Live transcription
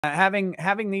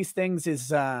Having these things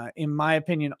is, in my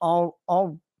opinion,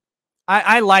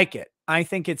 I like it. I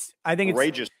think it's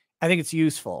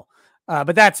useful.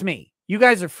 But that's me. You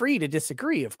guys are free to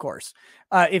disagree, of course.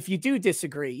 If you do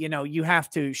disagree, you know, you have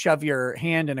to shove your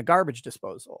hand in a garbage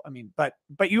disposal. I mean, but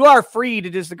you are free to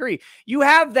disagree. You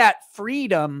have that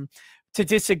freedom to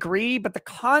disagree, but the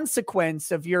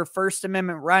consequence of your First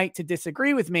Amendment right to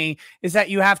disagree with me is that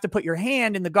you have to put your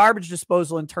hand in the garbage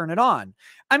disposal and turn it on.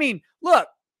 I mean, look,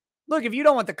 if you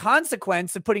don't want the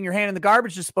consequence of putting your hand in the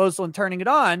garbage disposal and turning it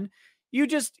on, you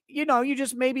just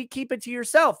maybe keep it to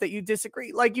yourself that you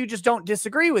disagree. Like, you just don't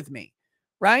disagree with me,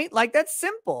 right? Like, that's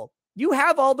simple. You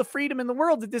have all the freedom in the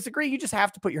world to disagree. You just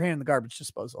have to put your hand in the garbage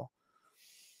disposal.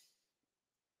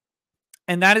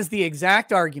 And that is the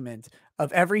exact argument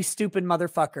of every stupid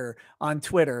motherfucker on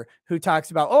Twitter who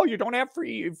talks about, oh, you don't have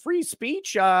free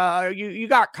speech. You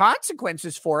got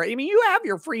consequences for it. I mean, you have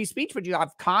your free speech, but you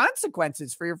have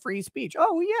consequences for your free speech.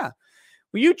 Oh, yeah.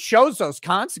 Well, you chose those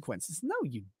consequences. No,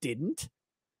 you didn't.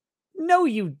 No,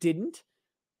 you didn't.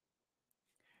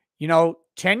 You know,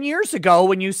 10 years ago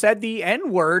when you said the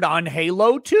N-word on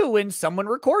Halo 2 and someone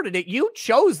recorded it, you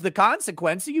chose the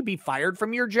consequence. So you'd be fired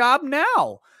from your job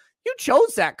now. You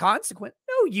chose that consequence.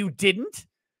 No, you didn't.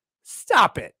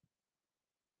 Stop it.